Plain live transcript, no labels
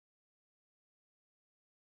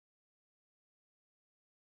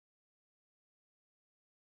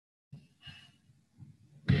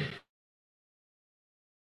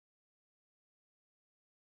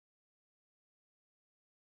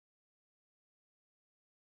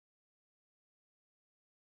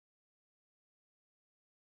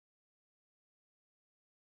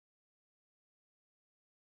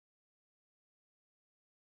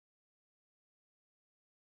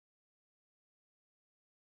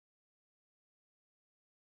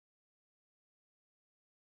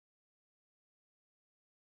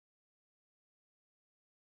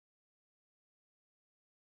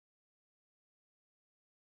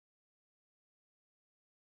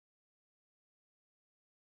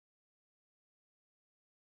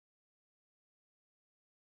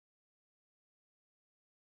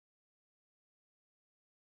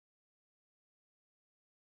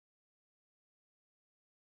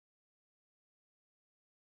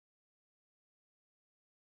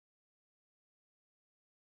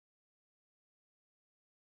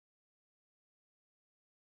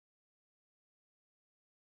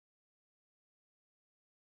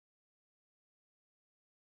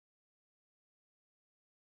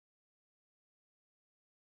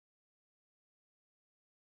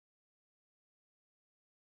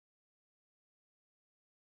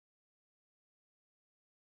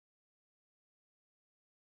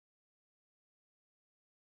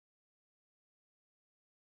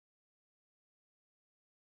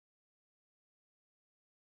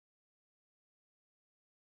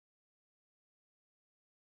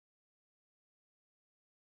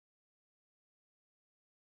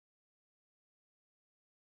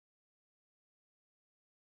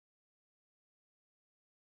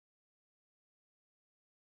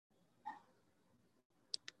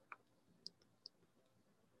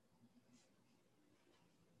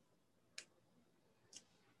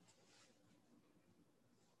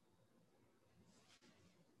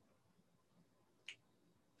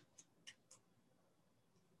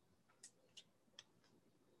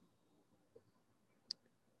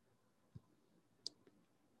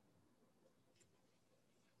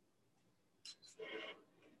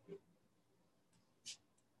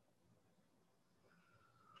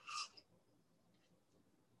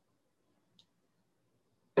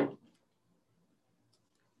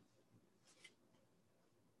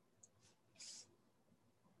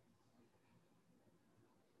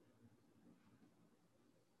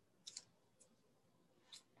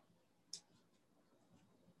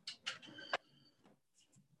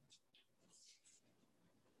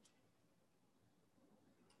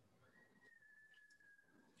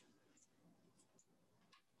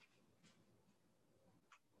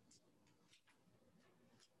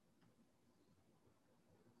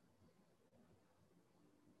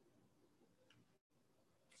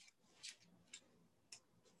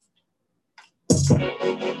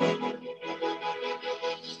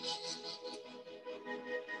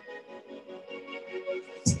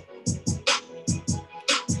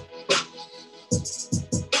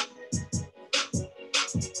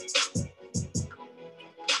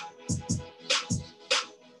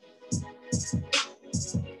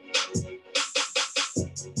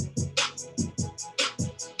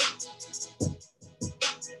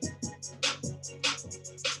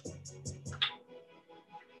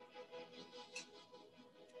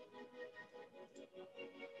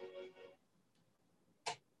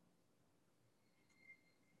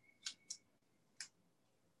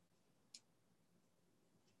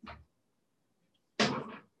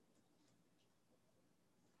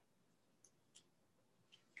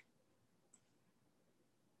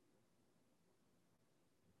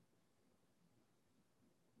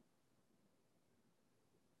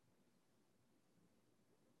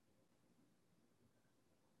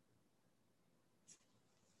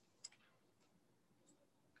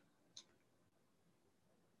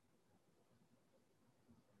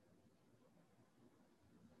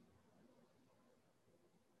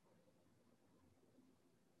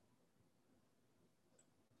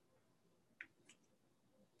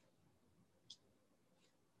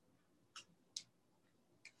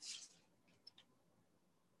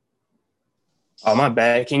Oh, my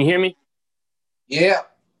bad. Can you hear me? Yeah.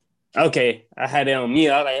 Okay. I had it on mute.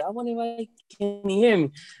 I was like, I wonder if can you hear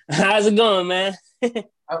me? How's it going, man?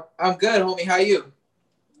 I'm good, homie. How you?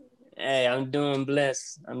 Hey, I'm doing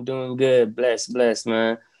blessed. I'm doing good. Blessed,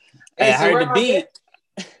 man. Hey, I so heard where the am I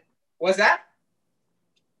beat. What's that?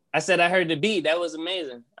 I said I heard the beat. That was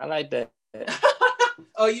amazing. I like that.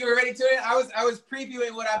 Oh, you were ready to it? I was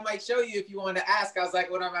previewing what I might show you if you wanted to ask. I was like,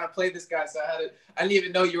 when I'm gonna play this guy, so I didn't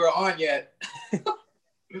even know you were on yet.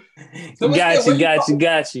 So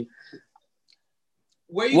got you.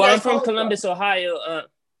 Where you I'm guys from calling Columbus, Ohio.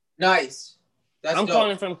 Nice. I'm dope.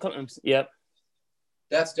 calling from Columbus. Yep.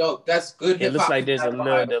 That's dope. That's good hip It looks hop. like there's a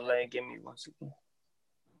little delay. Give me 1 second.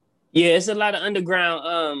 Yeah, it's a lot of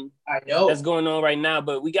underground I know that's going on right now,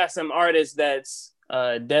 but we got some artists that's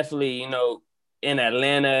definitely, in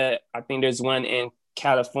Atlanta. I think there's one in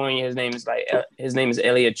California. His name is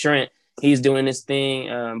Elliot Trent. He's doing this thing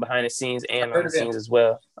behind the scenes and on the scenes as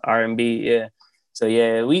well. R&B, yeah. So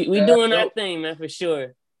yeah, we doing our thing, man, for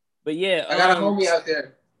sure. But yeah, I got a homie out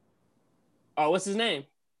there. Oh, what's his name?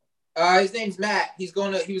 His name's Matt. He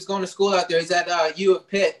was going to school out there. He's at U of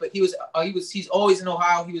Pitt, but he's always in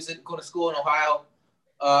Ohio. He was going to school in Ohio.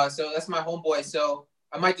 So that's my homeboy. So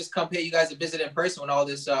I might just come pay you guys a visit in person when all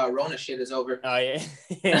this Rona shit is over. Oh yeah,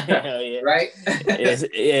 oh, yeah. Right?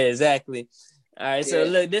 Yeah, exactly. All right, so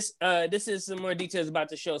look, this is some more details about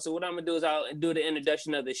the show. So what I'm gonna do is I'll do the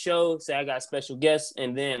introduction of the show, say I got special guests,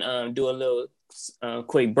 and then do a little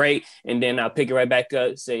quick break, and then I'll pick it right back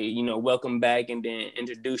up, say welcome back, and then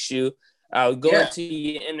introduce you. I'll go into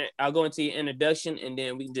your introduction, and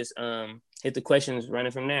then we can just hit the questions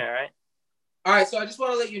running from there. All right. All right. So I just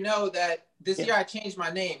want to let you know that this year I changed my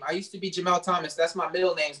name. I used to be Jamel Thomas. That's my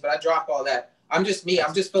middle names, but I dropped all that. I'm just me.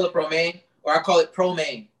 I'm just Philip Promain, or I call it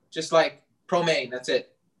Promain, just like Promain. That's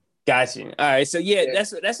it. Gotcha. All right. So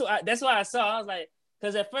that's why I saw. I was like,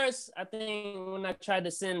 because at first I think when I tried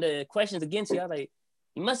to send the questions against you, I was like,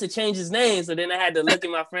 he must have changed his name. So then I had to look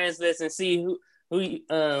at my friends list and see who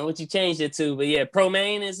what you changed it to. But yeah,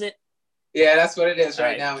 Promain, is it? Yeah, that's what it is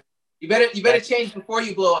right now. You better change before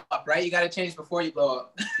you blow up, right? You got to change before you blow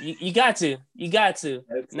up. You got to.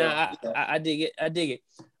 Nah, I dig it.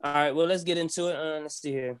 All right, well, let's get into it. Let's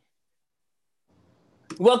see here.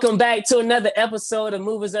 Welcome back to another episode of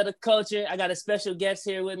Movers of the Culture. I got a special guest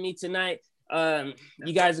here with me tonight.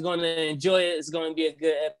 You guys are going to enjoy it. It's going to be a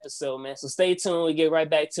good episode, man. So stay tuned. We get right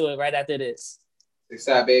back to it right after this.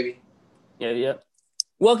 Excited, baby. Yep.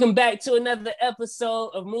 Welcome back to another episode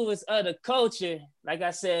of Movers of the Culture. Like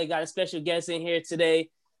I said, got a special guest in here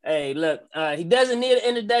today. Hey, look, he doesn't need an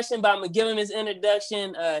introduction, but I'm going to give him his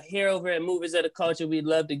introduction. Here over at Movers of the Culture, we'd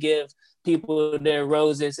love to give people their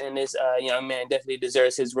roses, and this young man definitely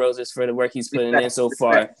deserves his roses for the work he's putting in so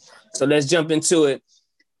far. So let's jump into it.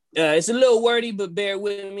 It's a little wordy, but bear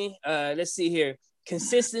with me. Let's see here.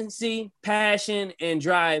 Consistency, passion, and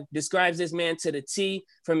drive describes this man to the T.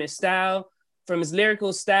 From his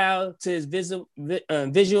lyrical style to his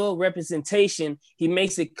visual representation, he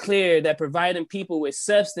makes it clear that providing people with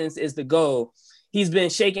substance is the goal. He's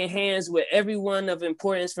been shaking hands with everyone of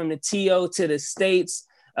importance from the TO to the States,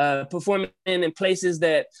 performing in places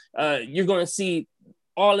that you're going to see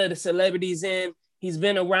all of the celebrities in. He's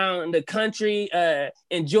been around the country,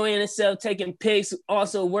 enjoying himself, taking pics,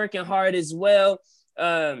 also working hard as well.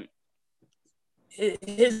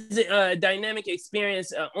 his dynamic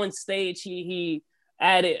experience on stage. He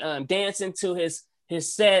added dancing to his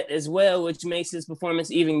set as well, which makes his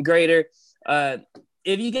performance even greater.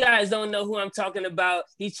 If you guys don't know who I'm talking about,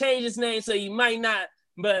 he changed his name, so you might not.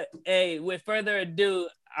 But hey, with further ado,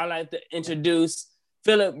 I'd like to introduce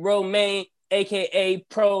Philip Romain, aka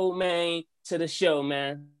Promain, to the show,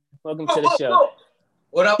 man. Welcome to the show.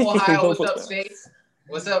 What up, Ohio? What's up, States?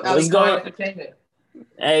 What's up, What's Ali Khan going? Entertainment?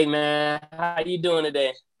 Hey, man, how you doing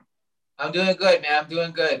today? I'm doing good, man. I'm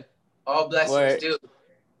doing good. All blessings, Word, dude.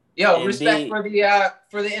 Yo, respect indeed.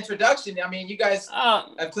 for the introduction. I mean, you guys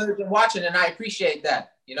Oh, have clearly been watching, and I appreciate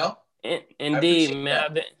that. You know, I indeed, appreciate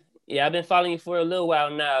man. that. I've been following you for a little while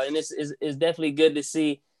now, and it's definitely good to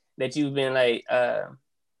see that you've been like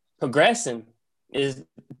progressing. Is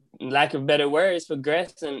lack of better words,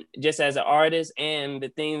 progressing just as an artist, and the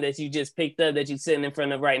thing that you just picked up that you're sitting in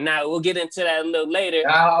front of right now. We'll get into that a little later,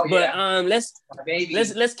 Oh but yeah, my let's baby.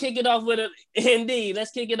 let's kick it off with a indeed.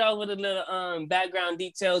 Let's kick it off with a little background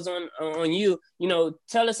details on you. You know,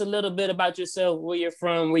 tell us a little bit about yourself, where you're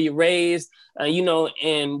from, where you're raised, you know,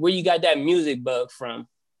 and where you got that music bug from.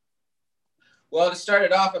 Well, to start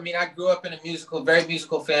it off, I mean, I grew up in a very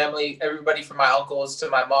musical family. Everybody from my uncles to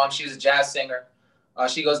my mom, she was a jazz singer.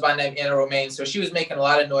 She goes by the name Anna Romain. So she was making a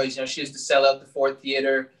lot of noise. You know, she used to sell out the Ford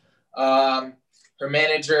Theater. Her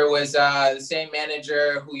manager was the same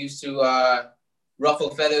manager who used to ruffle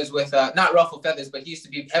feathers with, not ruffle feathers, but he used to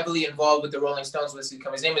be heavily involved with the Rolling Stones.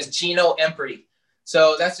 His name was Gino Empri.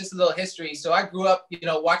 So that's just a little history. So I grew up, you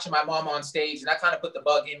know, watching my mom on stage, and that kind of put the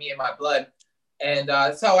bug in me in my blood. And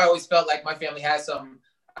that's how I always felt like my family has some.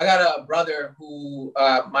 I got a brother who,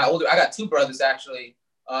 I got two brothers actually,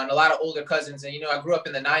 and a lot of older cousins. And, you know, I grew up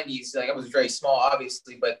in the 90s. Like, I was very small,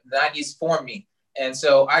 obviously, but the 90s formed me. And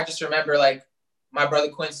so I just remember, like, my brother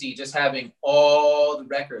Quincy just having all the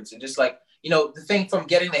records and just, like, you know, the thing from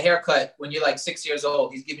getting the haircut when you're, like, 6 years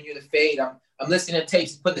old. He's giving you the fade. I'm listening to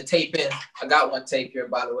tapes, putting the tape in. I got one tape here,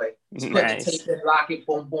 by the way. Just putting the tape in, lock it,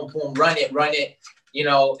 boom, boom, boom, run it. You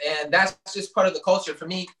know, and that's just part of the culture. For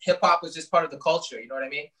me, hip hop was just part of the culture. You know what I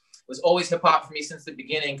mean? It was always hip hop for me since the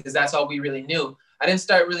beginning, because that's all we really knew. I didn't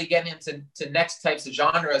start really getting into next types of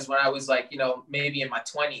genres when I was, like, you know, maybe in my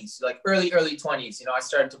 20s, like early 20s. You know, I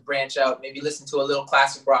started to branch out, maybe listen to a little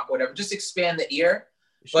classic rock, whatever, just expand the ear.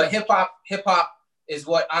 Sure. But hip hop is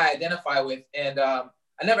what I identify with. And I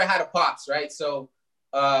never had a pops, right? So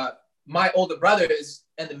my older brothers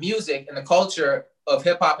and the music and the culture of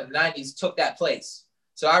hip hop in the 90s took that place.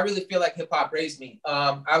 So I really feel like hip hop raised me.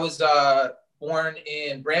 I was born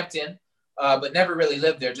in Brampton, but never really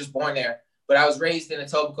lived there, just born there. But I was raised in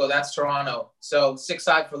Etobicoke, that's Toronto. So 6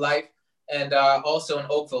 Side for life. And also in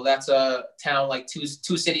Oakville, that's a town like two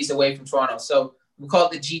cities away from Toronto. So we call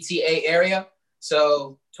it the GTA area.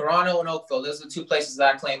 So Toronto and Oakville, those are the two places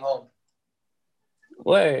that I claim home.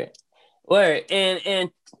 Word.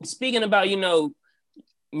 And speaking about, you know,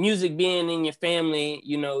 music being in your family,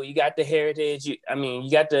 you know, you got the heritage. You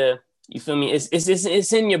got the, you feel me?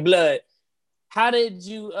 It's in your blood. How did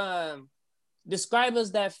you describe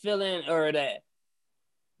us that feeling, or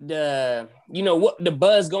what the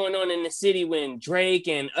buzz going on in the city when Drake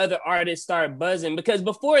and other artists start buzzing? Because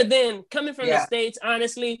before then, coming from the States,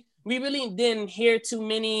 honestly, we really didn't hear too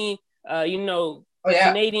many,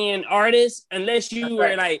 Canadian artists, unless you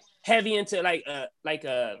were like heavy into like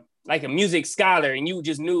a music scholar, and you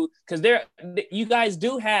just knew, because you guys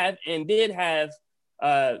do have and did have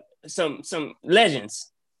some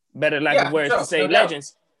legends, better lack of words to say,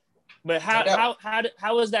 legends. But how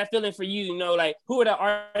was that feeling for you? You know, like, who were the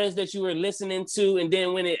artists that you were listening to, and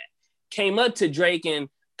then when it came up to Drake and a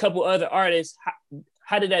couple other artists,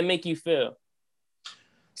 how did that make you feel?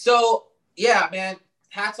 So yeah, man,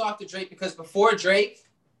 hats off to Drake, because before Drake,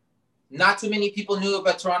 not too many people knew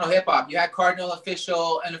about Toronto hip hop. You had Cardinal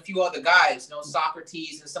Official and a few other guys, you know,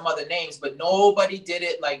 Socrates and some other names, but nobody did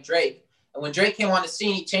it like Drake. And when Drake came on the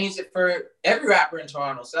scene, he changed it for every rapper in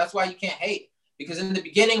Toronto. So that's why you can't hate. Because in the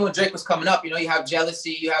beginning, when Drake was coming up, you know, you have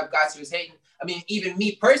Jealousy, you have guys who was hating. I mean, even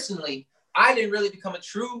me personally, I didn't really become a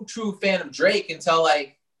true fan of Drake until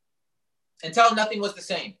until Nothing Was the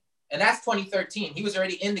Same. And that's 2013. He was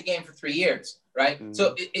already in the game for 3 years, right? Mm-hmm.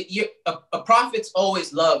 So a prophet's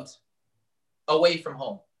always loved away from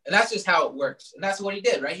home. And that's just how it works. And that's what he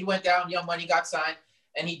did, right? He went down, Young Money got signed,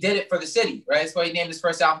 and he did it for the city, right? That's why he named his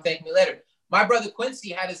first album Thank Me Later. My brother Quincy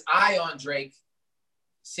had his eye on Drake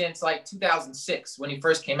since like 2006 when he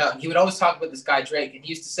first came out. And he would always talk about this guy Drake. And he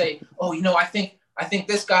used to say, oh, you know, I think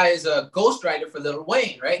this guy is a ghostwriter for Lil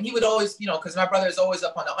Wayne, right? And he would always, you know, because my brother is always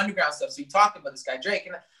up on the underground stuff. So he talked about this guy Drake.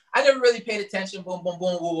 And I never really paid attention, boom, boom,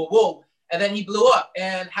 boom, woo, woo, woo. And then he blew up.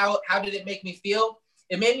 And how did it make me feel?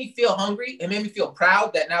 It made me feel hungry. It made me feel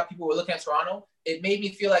proud that now people were looking at Toronto. It made me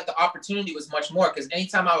feel like the opportunity was much more, because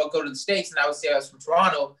anytime I would go to the States and I would say I was from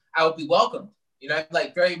Toronto, I would be welcomed,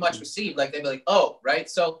 like very much received. Like they'd be like, oh, right.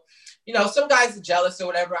 So, some guys are jealous or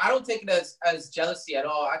whatever. I don't take it as jealousy at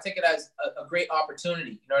all. I take it as a great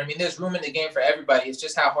opportunity. You know what I mean? There's room in the game for everybody. It's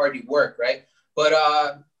just how hard you work, right?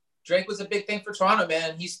 But Drake was a big thing for Toronto,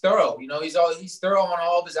 man. He's thorough. He's thorough on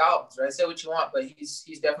all of his albums, right? Say what you want, but he's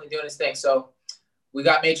definitely doing his thing. So we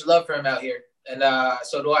got major love for him out here, and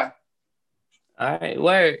so do I. All right,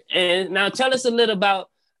 word. And now tell us a little about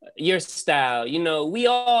your style.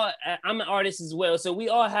 I'm an artist as well, so we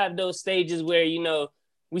all have those stages where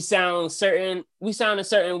we sound a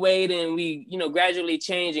certain way, then we gradually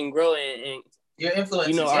change and grow, and your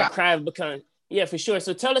influences, our craft becomes, yeah, for sure.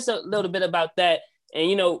 So tell us a little bit about that,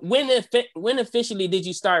 and when officially did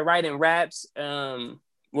you start writing raps?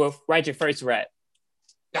 Write your first rap.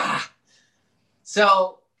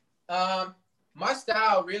 So my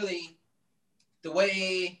style really, the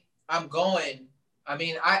way I'm going, I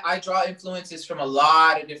mean, I draw influences from a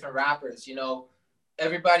lot of different rappers,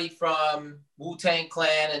 everybody from Wu-Tang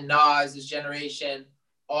Clan and Nas' generation,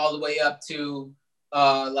 all the way up to,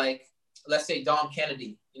 let's say Dom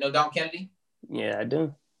Kennedy. You know Dom Kennedy? Yeah, I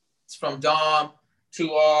do. It's from Dom to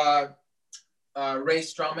Ray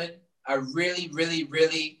Strumman. I really, really,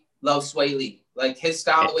 really love Sway Lee. Like his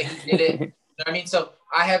style, the way he did it. You know what I mean? So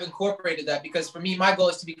I have incorporated that, because for me, my goal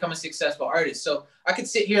is to become a successful artist. So I could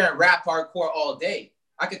sit here and rap hardcore all day.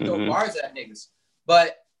 I could throw bars at niggas,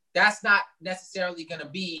 but that's not necessarily going to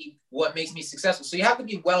be what makes me successful. So you have to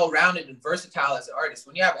be well-rounded and versatile as an artist.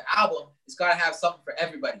 When you have an album, it's got to have something for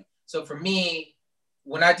everybody. So for me,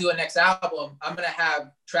 when I do a next album, I'm going to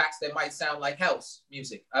have tracks that might sound like house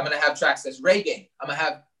music. I'm going to have tracks that's reggae. I'm going to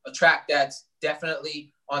have a track that's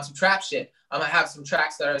definitely on some trap shit. I'm going to have some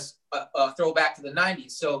tracks that are a throwback to the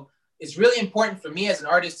 90s. So it's really important for me as an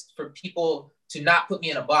artist for people to not put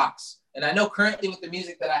me in a box. And I know currently with the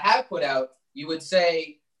music that I have put out, you would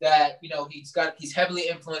say that, he's heavily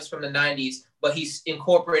influenced from the 90s, but he's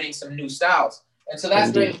incorporating some new styles. And so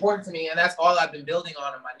that's very important to me. And that's all I've been building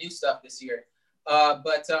on in my new stuff this year.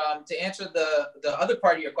 But to answer the other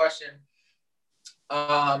part of your question,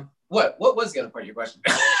 what was the other part of your question?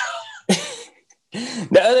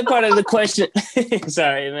 The other part of the question,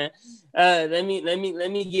 sorry, man. Let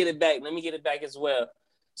me get it back. Let me get it back as well.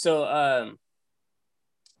 So I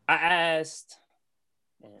asked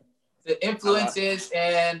the influences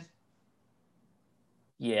and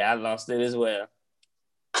yeah, I lost it as well.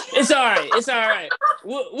 It's all right. It's all right.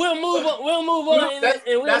 We'll move on. We'll move on,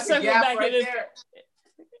 and we'll circle back right there.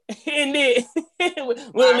 Indeed,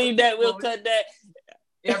 we'll leave that. We'll cut that.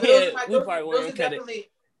 Yeah, but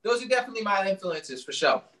those are definitely my influences for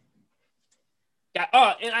sure. And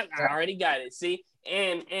I already got it. See,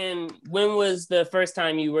 and when was the first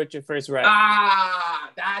time you wrote your first rap?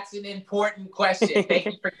 That's an important question. Thank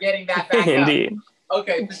you for getting that back Indeed. up.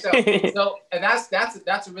 Okay, for sure. So, and that's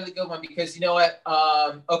a really good one, because you know what?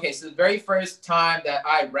 Okay, so the very first time that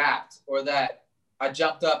I rapped, or that I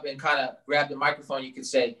jumped up and kind of grabbed the microphone, you could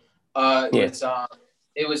say,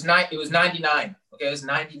 it was 99. Okay, it was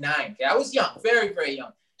 99. Okay, I was young, very, very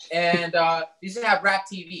young. And used to have Rap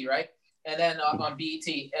TV, right? And then on BET,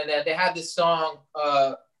 and then they had this song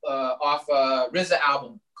off RZA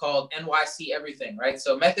album called NYC Everything, right?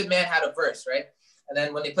 So Method Man had a verse, right? And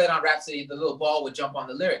then when they played on Rhapsody, the little ball would jump on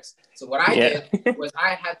the lyrics. So what I did was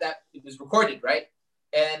I had that, it was recorded, right?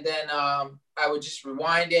 And then I would just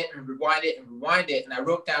rewind it and rewind it and rewind it. And I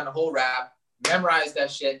wrote down the whole rap, memorized that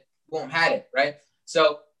shit, boom, had it, right?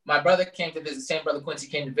 So my brother came to visit, same brother Quincy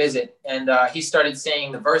came to visit, and he started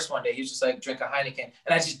saying the verse one day. He was just like, drink a Heineken.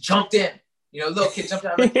 And I just jumped in. Little kid jumped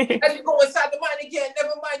out. Like, as we go inside the mind again,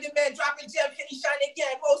 never mind the man, dropping gem, can he shine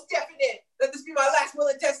again? Most definite. Let this be my last will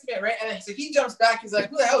and testament, right? And then, so he jumps back. He's like,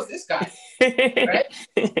 who the hell is this guy? Right?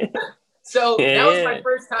 So that was my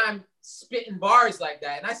first time spitting bars like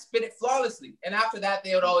that. And I spit it flawlessly. And after that,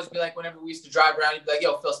 they would always be like, whenever we used to drive around, he'd be like,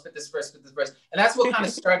 yo, Phil, spit this verse, spit this verse. And that's what kind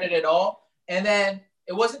of started it all. And then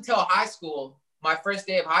it wasn't until high school, my first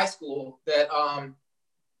day of high school, that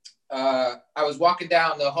I was walking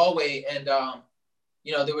down the hallway, and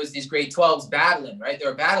there was these grade 12s battling, right? They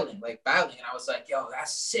were battling, and I was like, yo,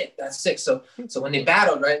 that's sick. So when they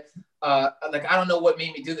battled, right? I don't know what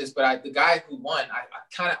made me do this, but the guy who won,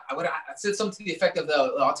 I said something to the effect of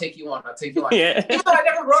I'll take you on. Yeah. Even though I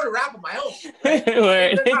never wrote a rap of my own, right?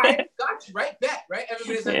 Like, all right, got you, right? Bet, right?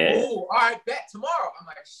 Everybody's like, oh, all right, bet tomorrow. I'm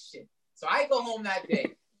like, shit. So I go home that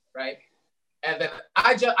day, right? And then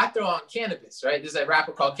I throw on Cannabis, right? There's a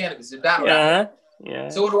rapper called Cannabis, a battle rapper. Yeah.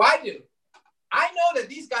 So what do? I know that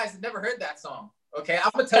these guys have never heard that song. Okay,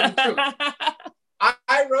 I'm gonna tell you the truth.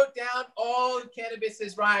 I wrote down all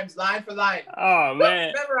Cannabis's rhymes line for line. Oh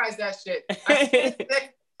man, memorized that shit.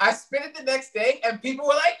 I spit it the next day, and people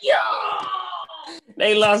were like, "Yo!"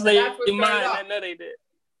 They lost their mind. I know they did.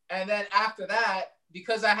 And then after that,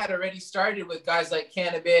 because I had already started with guys like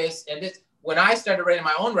Cannabis, and this, when I started writing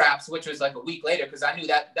my own raps, which was like a week later, because I knew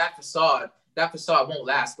that facade won't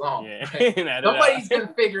last long. Yeah. Right? Nobody's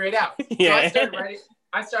gonna figure it out. Yeah. So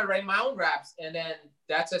I started writing my own raps, and then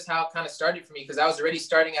that's just how it kind of started for me, because I was already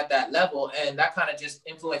starting at that level, and that kind of just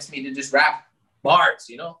influenced me to just rap bars,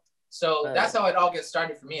 you know. So that's how it all gets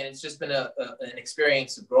started for me, and it's just been an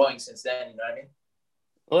experience of growing since then. You know what I mean?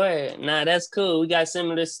 Word. Nah, that's cool. We got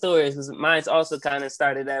similar stories because mine's also kind of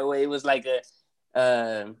started that way. It was like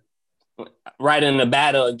a writing a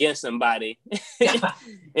battle against somebody.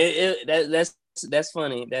 That's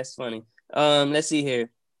funny. That's funny. Let's see here.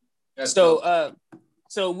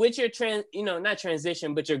 So with your not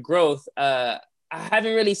transition, but your growth, I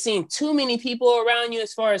haven't really seen too many people around you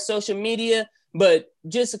as far as social media. But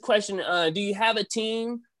just a question: do you have a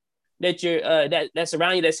team that you're that's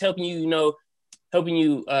around you that's helping you, helping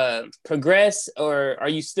you progress, or are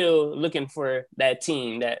you still looking for that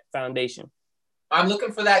team, that foundation? I'm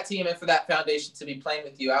looking for that team and for that foundation to be playing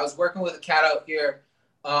with you. I was working with a cat out here.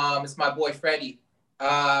 It's my boy Freddie.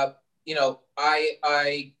 I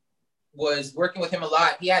was working with him a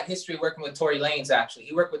lot. He had history working with Tory Lanez, actually.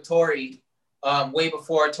 He worked with Tory way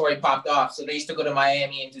before Tory popped off. So they used to go to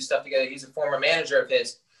Miami and do stuff together. He's a former manager of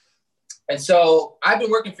his. And so I've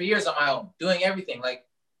been working for years on my own, doing everything, like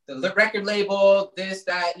the record label, this,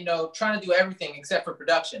 that, trying to do everything except for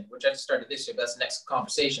production, which I just started this year, but that's the next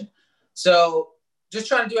conversation. So just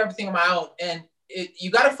trying to do everything on my own. And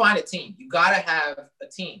you got to find a team. You got to have a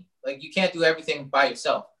team. Like, you can't do everything by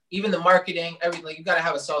yourself. Even the marketing, everything, like, you got to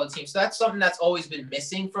have a solid team. So that's something that's always been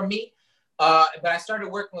missing from me. But I started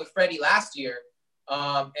working with Freddie last year,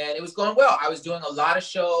 and it was going well. I was doing a lot of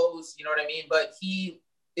shows, you know what I mean? But he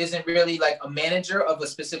isn't really like a manager of a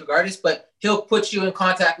specific artist, but he'll put you in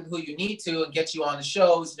contact with who you need to and get you on the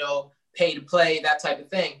shows, pay to play, that type of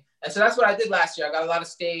thing. And so that's what I did last year. I got a lot of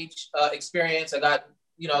stage experience. I got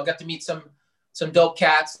to meet some dope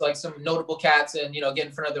cats, like some notable cats, and, get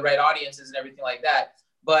in front of the right audiences and everything like that.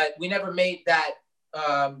 But we never made that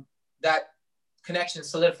connection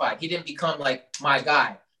solidified. He didn't become like my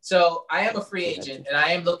guy. So I am a free agent, and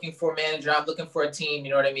I am looking for a manager. I'm looking for a team,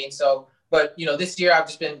 you know what I mean? So, but, this year I've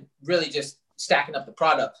just been really just stacking up the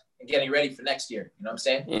product and getting ready for next year. You know what I'm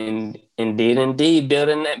saying? Indeed.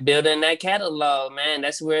 Building that catalog, man.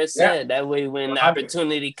 That's where it's at. That way, when the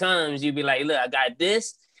opportunity comes, you be like, look, I got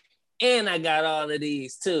this and I got all of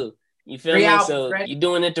these too. You feel me? So you're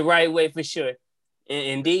doing it the right way for sure.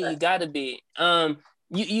 Indeed, you got to be.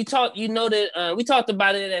 We talked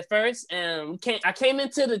about it at first, and I came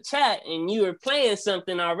into the chat and you were playing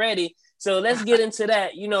something already. So let's get into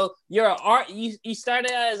that. You're an art. You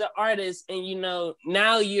started out as an artist, and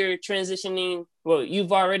now you're transitioning. Well,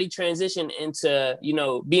 you've already transitioned into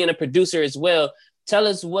being a producer as well. Tell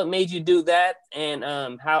us what made you do that, and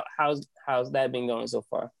how's that been going so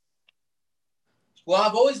far? Well,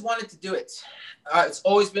 I've always wanted to do it. It's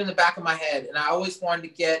always been in the back of my head, and I always wanted to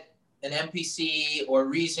get an MPC or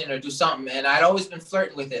Reason or do something, and I'd always been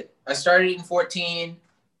flirting with it. I started in 14,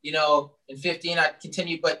 in 15 I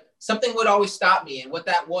continued, but something would always stop me, and what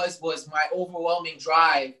that was my overwhelming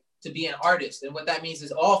drive to be an artist. And what that means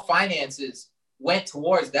is all finances went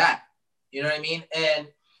towards that. You know what I mean? And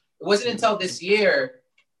it wasn't until this year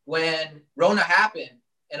when Rona happened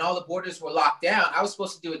and all the borders were locked down. I was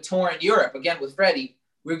supposed to do a tour in Europe, again with Freddie.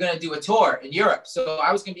 We were going to do a tour in Europe. So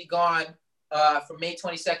I was going to be gone from May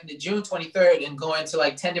 22nd to June 23rd and going to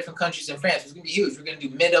like 10 different countries in France. It was going to be huge. We're going to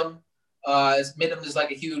do Midem. Midem is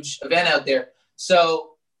like a huge event out there.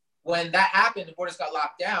 So when that happened, the borders got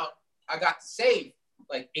locked down, I got to save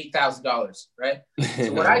like $8,000, right?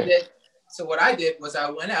 So what I did was I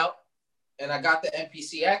went out and I got the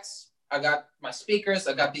MPCX, I got my speakers,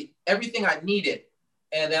 I got everything I needed.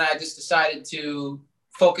 And then I just decided to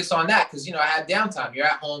focus on that because, I had downtime. You're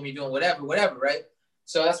at home, you're doing whatever, right?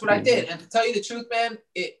 So that's what I did. And to tell you the truth, man,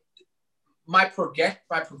 my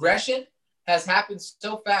progression has happened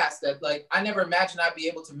so fast that like I never imagined I'd be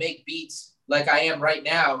able to make beats like I am right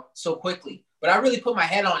now so quickly. But I really put my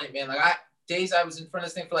head on it, man. Like days I was in front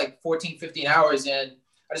of this thing for like 14, 15 hours, and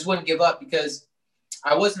I just wouldn't give up because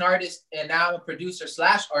I was an artist and now I'm a producer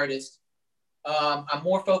 / artist. I'm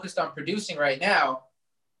more focused on producing right now.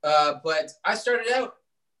 But I started out,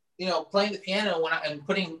 playing the piano and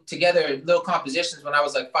putting together little compositions when I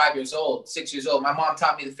was like 5 years old, 6 years old. My mom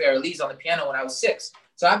taught me the Farrellese on the piano when I was 6.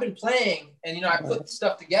 So I've been playing, and you know, I put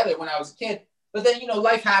stuff together when I was a kid. But then, you know,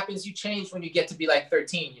 life happens. You change when you get to be like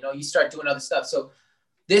 13. You know, you start doing other stuff. So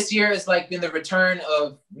this year has like been the return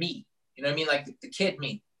of me. You know what I mean? Like the kid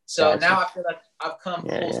me. So Gotcha. now I feel like I've come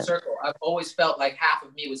full circle. I've always felt like half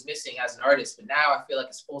of me was missing as an artist, but now I feel like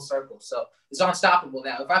it's full circle. So it's unstoppable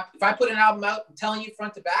now. If I put an album out, I'm telling you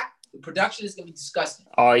front to back, the production is gonna be disgusting.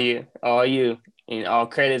 All you, and all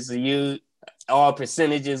credits to you. All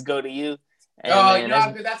percentages go to you. Hey, oh, man, you know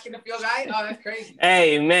how good that's gonna feel, guys? Oh, that's crazy.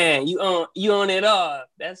 Hey, man, you own it all.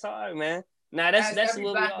 That's hard, man. Nah, that's every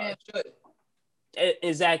what black we man are. should.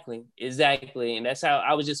 Exactly, and that's how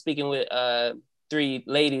I was just speaking with 3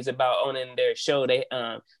 ladies about owning their show. They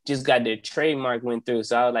just got their trademark went through,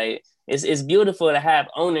 so I was like, it's beautiful to have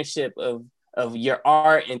ownership of your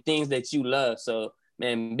art and things that you love. So,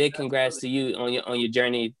 man, big congrats to you on your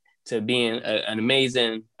journey to being an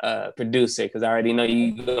amazing producer, because I already know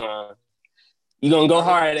you're gonna go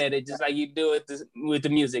hard at it just like you do with the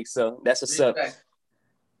music. So that's what's up.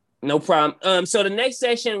 No problem. So the next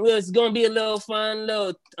session was gonna be a little fun,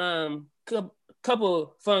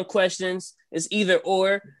 couple fun questions. It's either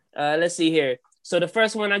or. Let's see here. So the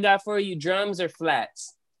first one I got for you: drums or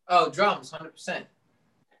flats? Oh, drums, 100%.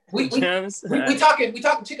 Drums. We talking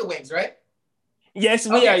chicken wings, right? Yes,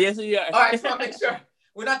 we are. Yes, we are. All right, just want to make sure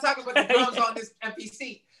we're not talking about the drums on this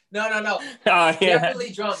MPC. No. Oh, yeah.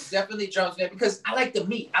 Definitely drums, man. Because I like the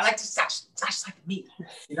meat. I like to sash like the meat.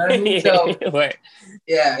 You know what I mean? So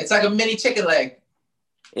yeah, it's like a mini chicken leg.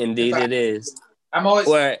 Indeed, it is. I'm always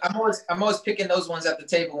picking those ones at the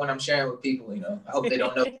table when I'm sharing with people. You know, I hope they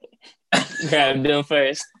don't know. Grab them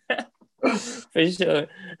first. For sure.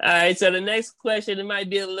 All right. So the next question, it might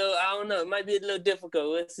be a little, I don't know, it might be a little difficult.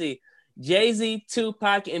 Let's see. Jay-Z,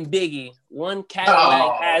 Tupac, and Biggie. One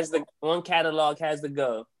catalog has the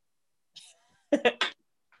go.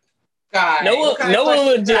 God, no one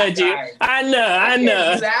will judge you. I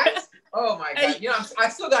know. Oh my God! You know, I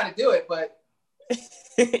still got to do it, but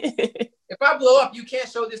if I blow up, you can't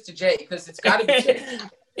show this to Jay because it's got to be Jay.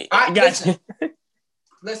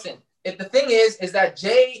 Listen. If the thing is that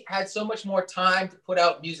Jay had so much more time to put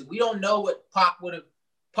out music. We don't know what Pac would have.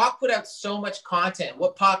 Pac put out so much content.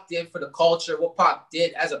 What Pac did for the culture. What Pac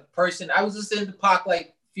did as a person. I was listening to Pac like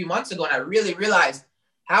a few months ago, and I really realized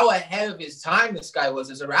how ahead of his time this guy was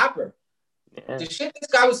as a rapper. Yeah. The shit this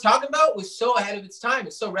guy was talking about was so ahead of its time.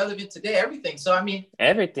 It's so relevant today. Everything. So I mean,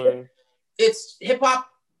 everything. It's hip hop.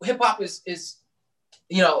 Hip hop is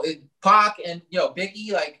you know, Pac and you know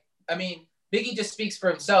Biggie. Like I mean, Biggie just speaks for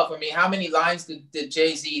himself. I mean, how many lines did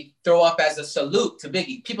Jay-Z throw up as a salute to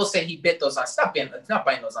Biggie? People say he bit those lines. Stop not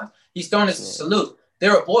biting those lines. He's thrown as a salute. They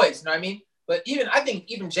were boys, you know what I mean? But I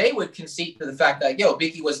think even Jay would concede to the fact that,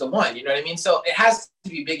 Biggie was the one, you know what I mean? So it has to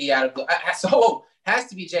be Biggie out of has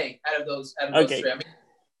to be Jay out of those three. I mean,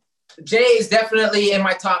 Jay is definitely in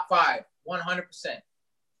my top 5, 100%.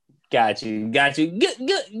 Got you.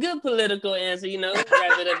 Good political answer. You know, wrap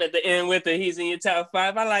it up at the end with it. He's in your top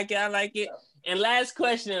 5. I like it. And last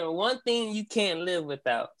question: one thing you can't live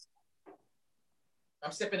without.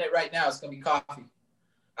 I'm sipping it right now. It's gonna be coffee.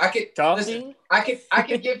 I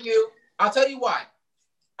could give you. I'll tell you why.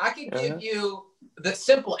 I could give you the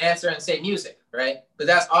simple answer and say music, right? But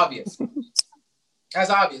that's obvious. That's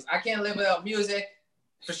obvious. I can't live without music,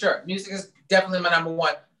 for sure. Music is definitely my number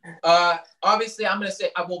 1. Obviously, I'm gonna say,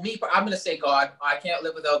 I'm gonna say God. I can't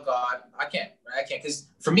live without God. I can't, because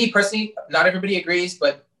for me personally, not everybody agrees,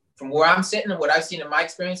 but from where I'm sitting and what I've seen in my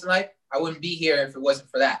experience in life, I wouldn't be here if it wasn't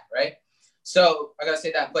for that, right? So I gotta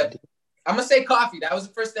say that, but I'm gonna say coffee. That was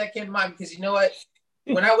the first thing that came to mind because you know what?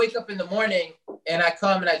 When I wake up in the morning and I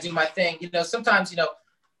come and I do my thing, you know, sometimes, you know,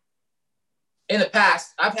 in the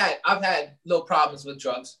past, I've had little problems with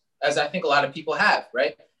drugs, as I think a lot of people have,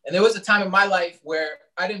 right? And there was a time in my life where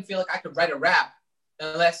I didn't feel like I could write a rap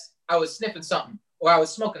unless I was sniffing something or I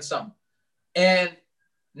was smoking something. And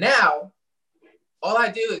now, all I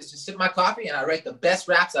do is just sip my coffee and I write the best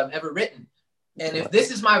raps I've ever written. And if this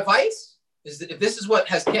is my vice, if this is what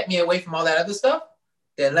has kept me away from all that other stuff,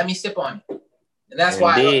 then let me sip on it. And that's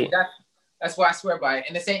why that's why I swear by it.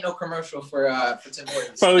 And this ain't no commercial for Tim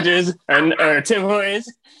Hortons. Folgers or Tim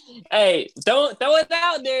Hortons. Hey, throw it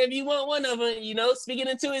out there if you want one of them. You know, speaking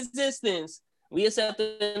into existence. We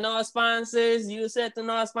accepting all sponsors. You accepting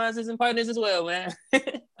all sponsors and partners as well, man.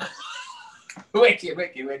 Wicked.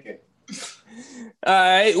 All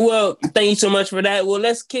right. Well, thank you so much for that. Well,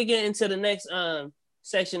 let's kick it into the next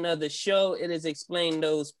section of the show. It is explain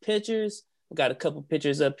those pictures. We got a couple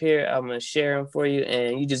pictures up here. I'm gonna share them for you,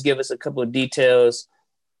 and you just give us a couple of details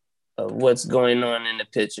of what's going on in the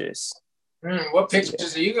pictures. What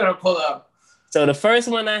pictures are you gonna pull up? So the first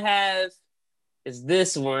one I have is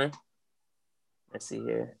this one. Let's see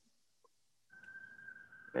here.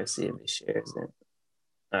 Let's see if it shares it.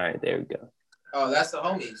 All right, there we go. Oh, that's the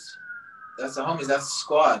homies. That's the homies. That's the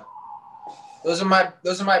squad. Those are my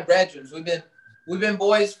brethren. We've been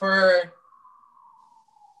boys for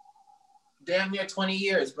damn near 20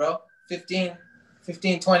 years, bro. 15,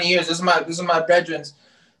 20 years. Those are my brethren.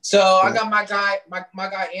 So I got my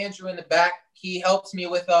guy Andrew in the back. He helps me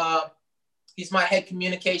with he's my head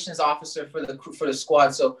communications officer for the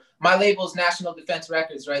squad. So my label is National Defense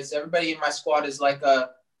Records, right? So everybody in my squad is like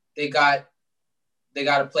they got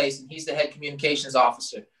a place, and he's the head communications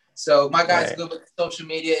officer. So my guy's good with social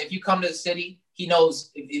media. If you come to the city, he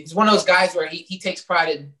knows. He's one of those guys where he takes pride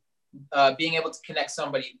in being able to connect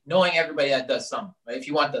somebody, knowing everybody that does something, right? If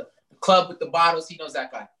you want the club with the bottles, he knows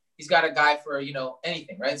that guy. He's got a guy for,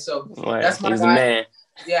 anything, right? So that's my guy. Man.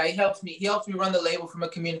 Yeah, he helps me run the label from a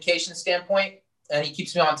communication standpoint, and he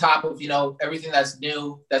keeps me on top of, everything that's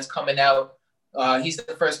new, that's coming out. He's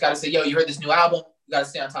the first guy to say, yo, you heard this new album? You got to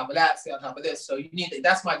stay on top of that, stay on top of this. So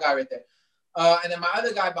that's my guy right there. And then my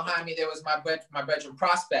other guy behind me, there was my brethren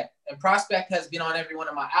Prospect. And Prospect has been on every one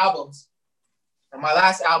of my albums. And my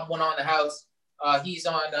last album, One on the House, he's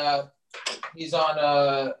on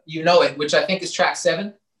You Know It, which I think is track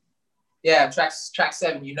 7. Yeah, track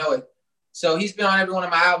 7, You Know It. So he's been on every one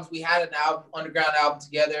of my albums. We had an underground album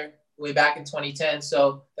together way back in 2010.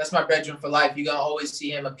 So that's my brethren for life. You're going to always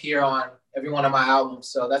see him appear on every one of my albums.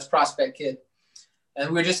 So that's Prospect Kid.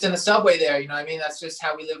 And we're just in the subway there. You know what I mean? That's just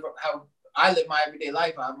how how I live my everyday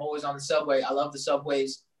life. I'm always on the subway. I love the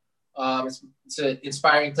subways. It's an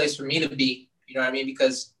inspiring place for me to be. You know what I mean?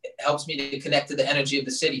 Because it helps me to connect to the energy of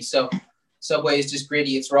the city. So subway is just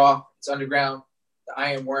gritty. It's raw. It's underground. The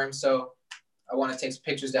iron worm. So I want to take some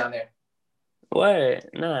pictures down there. Word.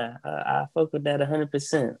 Nah, I fuck with that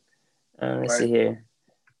 100%. Let's see here.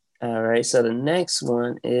 All right. So the next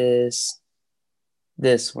one is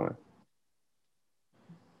this one.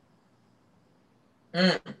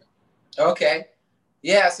 Okay.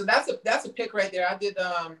 Yeah. So that's a pic right there. I did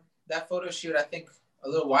that photo shoot, I think, a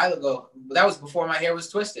little while ago. But that was before my hair was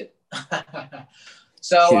twisted.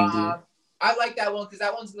 So I like that one because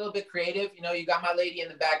that one's a little bit creative. You got my lady in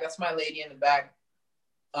the back. That's my lady in the back.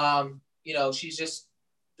 She's just,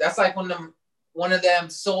 that's like one of them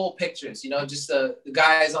soul pictures, just the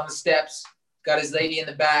guys on the steps, got his lady in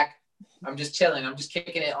the back. I'm just chilling. I'm just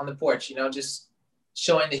kicking it on the porch, just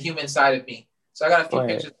showing the human side of me. So I got a few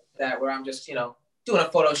pictures of that where I'm just, doing a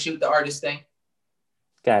photo shoot, the artist thing.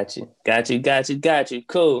 Got you.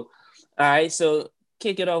 Cool. All right. So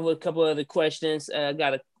kick it off with a couple other questions. I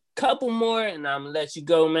got a couple more and I'm gonna let you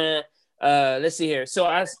go, man. Let's see here. So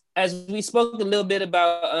as we spoke a little bit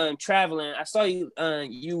about traveling, I saw you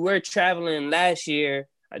you were traveling last year.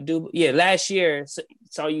 Last year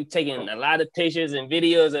saw you taking a lot of pictures and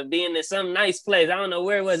videos of being in some nice place. I don't know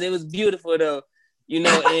where it was. It was beautiful though,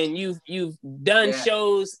 and you've done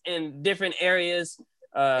shows in different areas,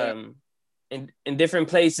 in different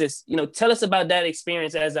places. Tell us about that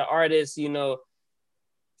experience as an artist.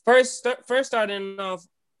 First starting off,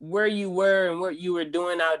 where you were and what you were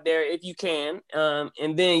doing out there, if you can,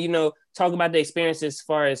 and then talk about the experience as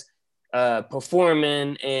far as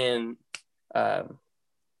performing and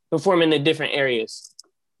performing in different areas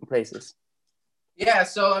and places. Yeah,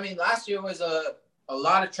 so I mean, last year was a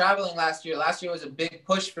lot of traveling. Last year was a big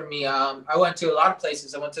push for me. I went to a lot of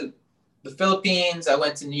places. I went to the Philippines. I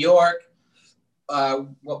went to New York,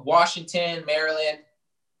 Washington, Maryland.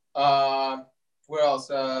 Where else?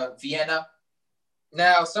 Vienna.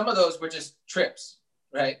 Now, some of those were just trips,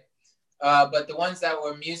 right? But the ones that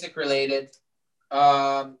were music related,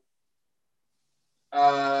 every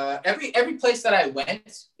place that I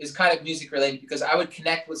went is kind of music related because I would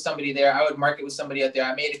connect with somebody there. I would market with somebody out there.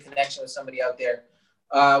 I made a connection with somebody out there.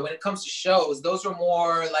 When it comes to shows, those were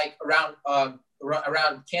more like around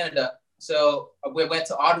Canada. So we went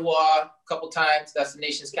to Ottawa a couple times. That's the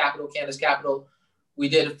nation's capital, Canada's capital. We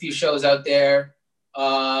did a few shows out there.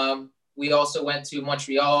 We also went to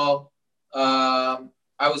Montreal. I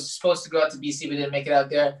was supposed to go out to BC, but didn't make it out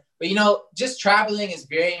there. But, just traveling is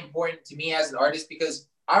very important to me as an artist because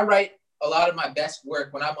I write a lot of my best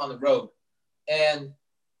work when I'm on the road. And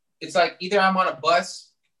it's like either I'm on a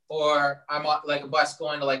bus or I'm on like a bus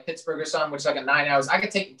going to like Pittsburgh or something, which is like a 9 hours. I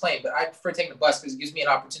could take the plane, but I prefer taking the bus because it gives me an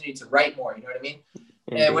opportunity to write more. You know what I mean?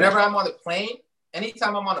 Mm-hmm. And whenever I'm on the plane,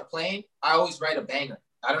 anytime I'm on a plane, I always write a banger.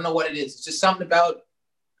 I don't know what it is. It's just something about,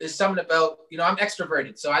 I'm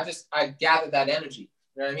extroverted. So I gather that energy.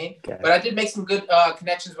 You know what I mean? Okay. But I did make some good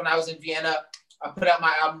connections when I was in Vienna. I put out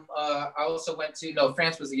my album. I also went to,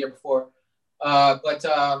 France was the year before. But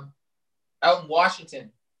out in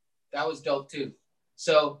Washington, That was dope too.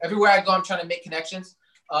 So everywhere I go, I'm trying to make connections.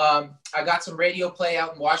 I got some radio play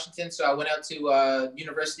out in Washington, so I went out to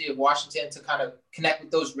University of Washington to kind of connect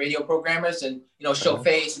with those radio programmers and show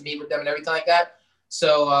face and meet with them and everything like that.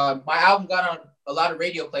 So my album got on a lot of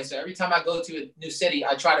radio play. So every time I go to a new city,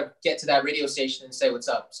 I try to get to that radio station and say what's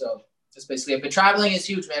up. So that's basically it. But traveling is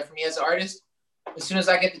huge, man, for me as an artist. As soon as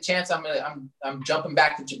I get the chance, I'm jumping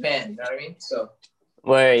back to Japan. You know what I mean? So.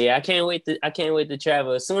 Well, yeah, I can't wait to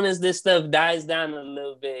travel. As soon as this stuff dies down a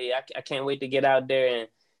little bit, I can't wait to get out there and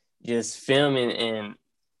just film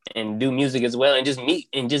and do music as well, and just meet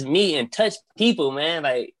and touch people, man.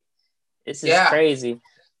 Like, this is crazy.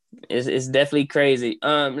 It's definitely crazy.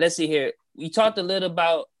 Let's see here. We talked a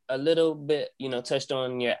little bit, touched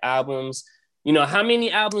on your albums. How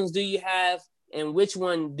many albums do you have, and which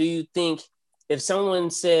one do you think, if someone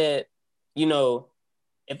said,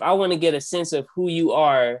 if I want to get a sense of who you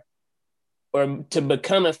are or to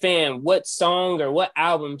become a fan, what song or what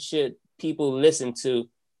album should people listen to,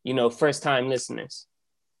 first time listeners?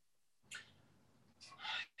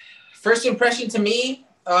 First impression to me,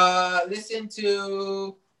 listen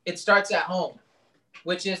to It Starts at Home,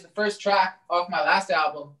 which is the first track off my last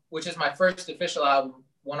album, which is my first official album,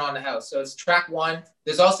 One on the House. So it's track 1.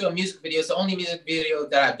 There's also a music video. It's the only music video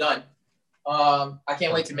that I've done. I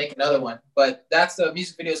can't wait to make another one, but that's the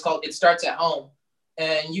music video. It's called It Starts at Home.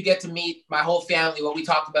 And you get to meet my whole family. What we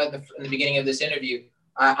talked about in the beginning of this interview,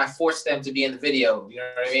 I forced them to be in the video. You know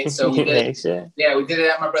what I mean? So we did it. Sure. Yeah, we did it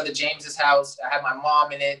at my brother James's house. I had my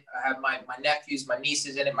mom in it. I have my nephews, my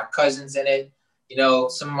nieces in it, my cousins in it,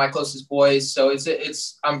 some of my closest boys. So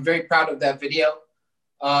I'm very proud of that video.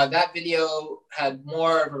 That video had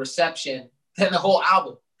more of a reception than the whole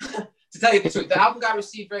album. To tell you the truth, the album got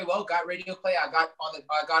received very well, got radio play. I got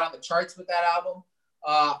on the charts with that album.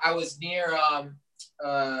 I was near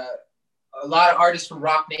a lot of artists from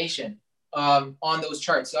Rock Nation on those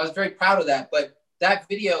charts. So I was very proud of that. But that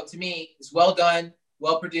video to me is well done,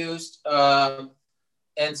 well produced.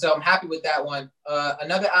 And so I'm happy with that one.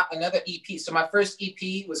 Another EP. So my first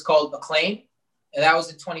EP was called Acclaim, and that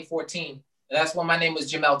was in 2014. And that's when my name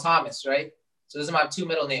was Jamel Thomas, right? So those are my 2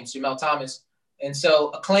 middle names, Jamel Thomas. And so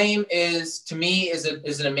Acclaim is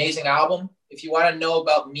an amazing album. If you want to know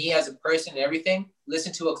about me as a person and everything,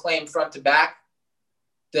 listen to Acclaim front to back.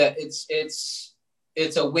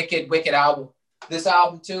 It's a wicked album. This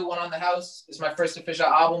album too, One on the House, is my first official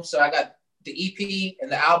album. So I got the EP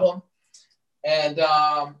and the album. And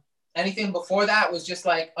anything before that was just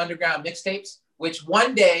like underground mixtapes, which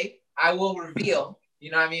one day I will reveal. You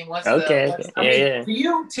know what I mean?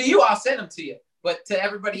 To you, I'll send them to you. But to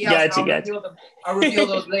everybody else, I'll reveal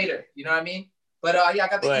those later. You know what I mean? But I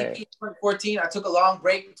got the EP in 2014. I took a long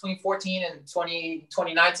break between 14 and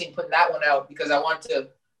 2019 putting that one out because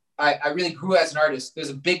I really grew as an artist. There's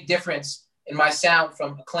a big difference in my sound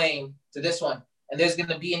from Acclaim to this one. And there's going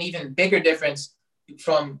to be an even bigger difference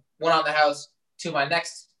from One on the House to my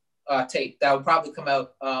next tape that will probably come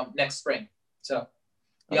out next spring. So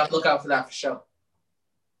look out for that for sure.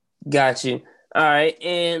 Got you. All right.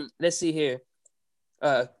 And let's see here.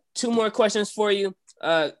 2 more questions for you.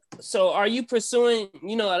 So are you pursuing,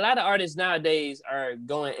 a lot of artists nowadays are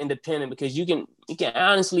going independent because you can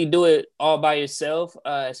honestly do it all by yourself,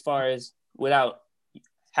 as far as without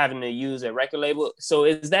having to use a record label. So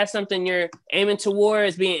is that something you're aiming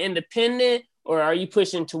towards, being independent, or are you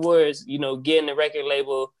pushing towards, getting a record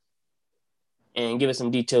label? And give us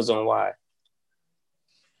some details on why.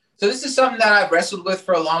 So this is something that I've wrestled with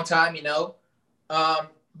for a long time,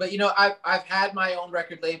 But I've had my own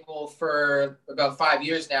record label for about 5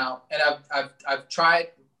 years now, and I've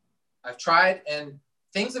tried, and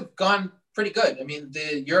things have gone pretty good. I mean,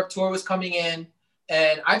 the Europe tour was coming in,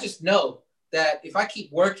 and I just know that if I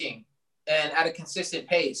keep working and at a consistent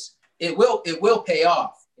pace, it will pay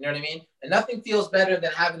off. You know what I mean? And nothing feels better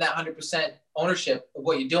than having that 100% ownership of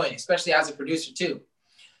what you're doing, especially as a producer too.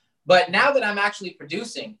 But now that I'm actually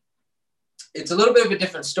producing, it's a little bit of a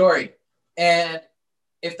different story, and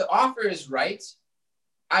if the offer is right,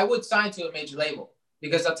 I would sign to a major label,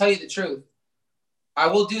 because I'll tell you the truth. I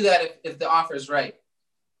will do that if the offer is right.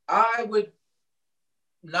 I would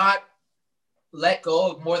not let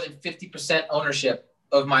go of more than 50% ownership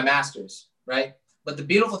of my masters, right? But the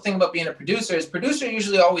beautiful thing about being a producer is producer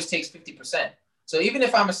usually always takes 50%. So even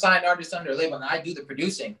if I'm a signed artist under a label and I do the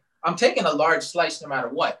producing, I'm taking a large slice no matter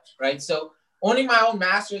what, right? So owning my own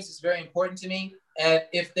masters is very important to me. And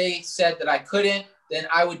if they said that I couldn't, then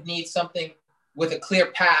I would need something with a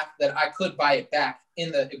clear path that I could buy it back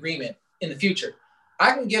in the agreement in the future.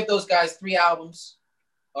 I can give those guys 3 albums.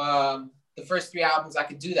 The first 3 albums, I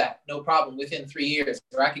could do that, no problem, within 3 years.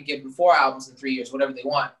 Or I could give them 4 albums in 3 years, whatever they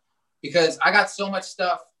want. because I got so much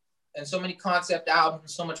stuff and so many concept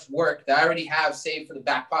albums, so much work that I already have saved for the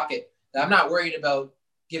back pocket that I'm not worried about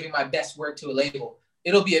giving my best work to a label.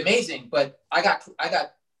 It'll be amazing, but I got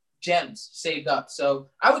gems saved up. So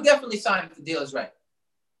I would definitely sign if the deal is right.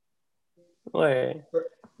 Word.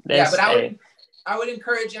 Yeah, but I would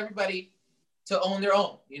encourage everybody to own their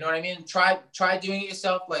own. You know what I mean? Try doing it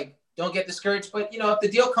yourself. Like, don't get discouraged. But, you know, if the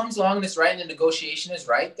deal comes along and it's right and the negotiation is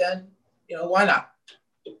right, then, you know, why not?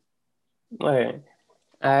 Word.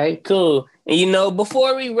 All right, cool. And, you know,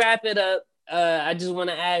 before we wrap it up, I just want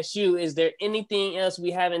to ask you, is there anything else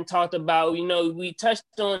we haven't talked about? You know, we touched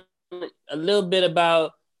on a little bit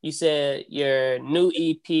about, you said your new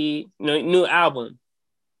EP, new album,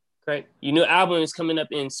 correct? Your new album is coming up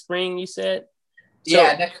in spring, you said?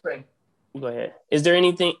 Yeah, next spring. Go ahead. Is there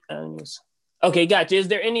anything? Okay, gotcha. Is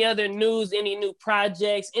there any other news, any new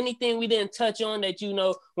projects, anything we didn't touch on that you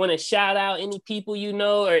know want to shout out? Any people you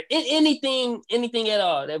know, or anything at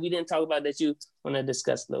all that we didn't talk about that you want to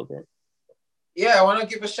discuss a little bit? Yeah, I want to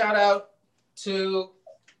give a shout out to,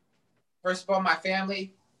 first of all, my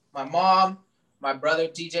family, my mom, my brother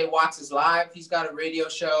DJ Watts is live. He's got a radio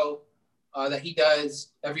show that he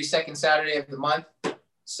does every second Saturday of the month.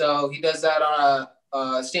 So he does that on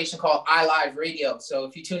a station called iLive Radio. So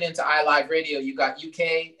if you tune into iLive Radio, you got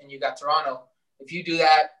UK and you got Toronto. If you do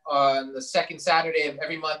that on the second Saturday of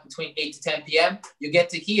every month between 8 to 10 p.m., you get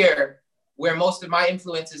to hear where most of my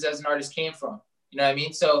influences as an artist came from. You know what I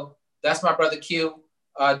mean? So that's my brother Q,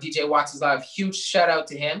 DJ Watts is live. Huge shout out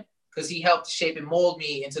to him because he helped shape and mold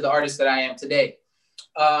me into the artist that I am today.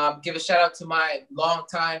 Give a shout out to my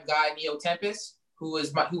longtime guy, Neo Tempest, who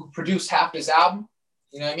produced half this album.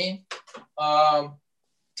 You know what I mean?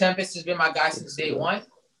 Tempest has been my guy since day one.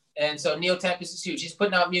 And so Neo Tempest is huge. He's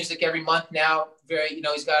putting out music every month now.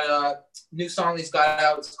 He's got a new song he's got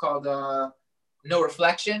out. It's called No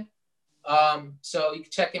Reflection. So you can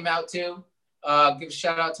check him out too. Give a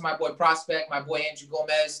shout out to my boy Prospect, my boy Andrew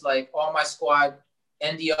Gomez, like all my squad,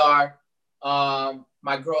 NDR,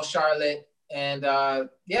 my girl Charlotte. And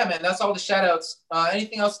yeah, man, that's all the shout outs.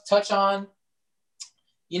 Anything else to touch on?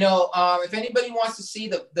 You know, if anybody wants to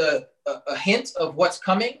see a hint of what's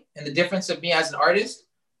coming and the difference of me as an artist,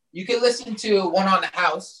 you can listen to One on the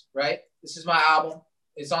House, right? This is my album.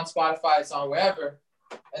 It's on Spotify. It's on wherever.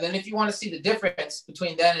 And then if you want to see the difference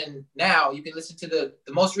between then and now, you can listen to the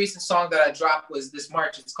most recent song that I dropped was this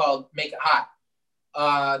March. It's called Make It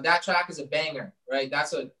Hot. That track is a banger, right?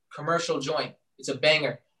 That's a commercial joint. It's a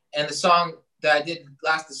banger. And the song that I did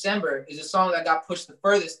last December is a song that got pushed the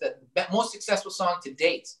furthest, the most successful song to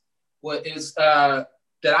date.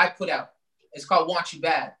 That I put out. It's called Want You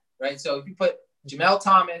Bad, right? So if you put Jamel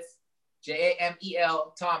Thomas,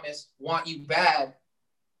 Jamel Thomas, Want You Bad,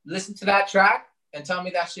 listen to that track and tell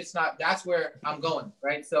me that shit's not, that's where I'm going,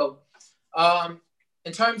 right? So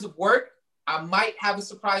in terms of work, I might have a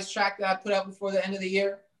surprise track that I put out before the end of the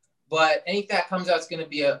year, but anything that comes out is going to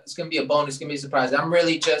be a bonus, it's going to be a surprise. I'm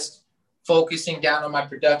really just focusing down on my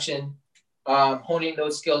production, honing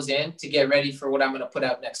those skills in to get ready for what I'm going to put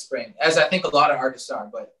out next spring, as I think a lot of artists are,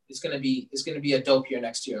 but it's going to be a dope year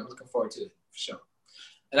next year. I'm looking forward to it for sure.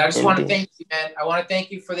 And I just want to thank you, man. I want to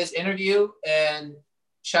thank you for this interview and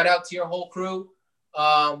shout out to your whole crew.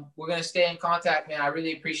 We're going to stay in contact, man. I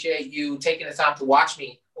really appreciate you taking the time to watch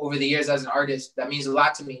me over the years as an artist. That means a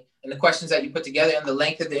lot to me. And the questions that you put together and the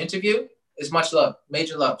length of the interview is much love,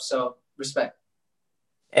 major love. So respect.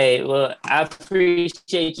 Hey, well, I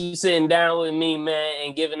appreciate you sitting down with me, man,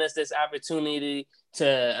 and giving us this opportunity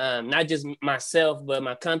to not just myself, but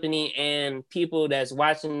my company and people that's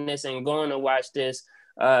watching this and going to watch this,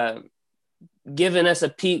 giving us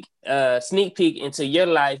a sneak peek into your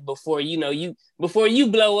life before you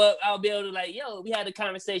blow up. I'll be able to we had a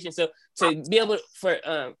conversation. So to be able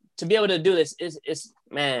to do this is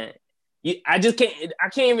man, I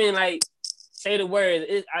can't even say the words.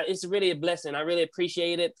 It's really a blessing. I really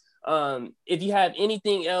appreciate it. If you have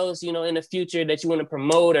anything else, in the future that you want to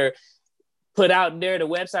promote or put out there, the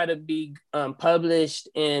website will be published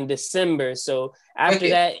in December. So after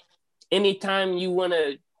that, anytime you want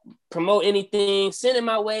to promote anything, send it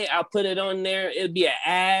my way. I'll put it on there. It'll be an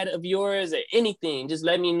ad of yours or anything. Just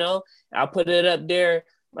let me know. I'll put it up there.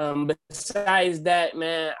 Besides that,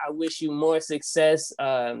 man, I wish you more success.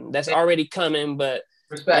 That's already coming, but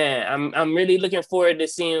respect. Man, I'm really looking forward to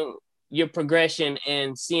seeing your progression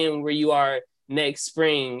and seeing where you are next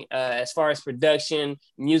spring, as far as production,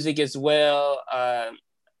 music as well.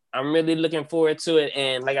 I'm really looking forward to it.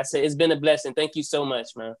 And like I said, it's been a blessing. Thank you so much,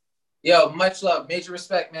 man. Yo, much love. Major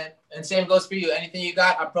respect, man. And same goes for you. Anything you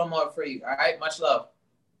got, I promo it for you. All right? Much love.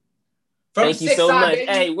 Thank you so much.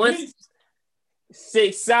 Baby. Hey,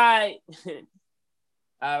 Six side.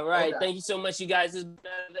 All right. Okay. Thank you so much, you guys. This is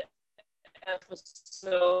another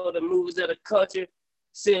episode of Movies of the Culture.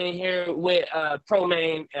 Sitting here with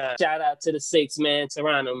Promain. Shout out to the six, man.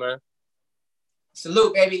 Toronto, man.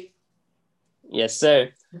 Salute, baby. Yes,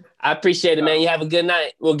 sir. I appreciate it, man. You have a good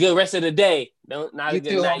night. Well, good rest of the day. Not a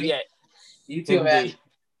good night yet. You too, man.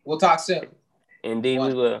 We'll talk soon. Indeed,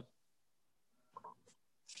 we will.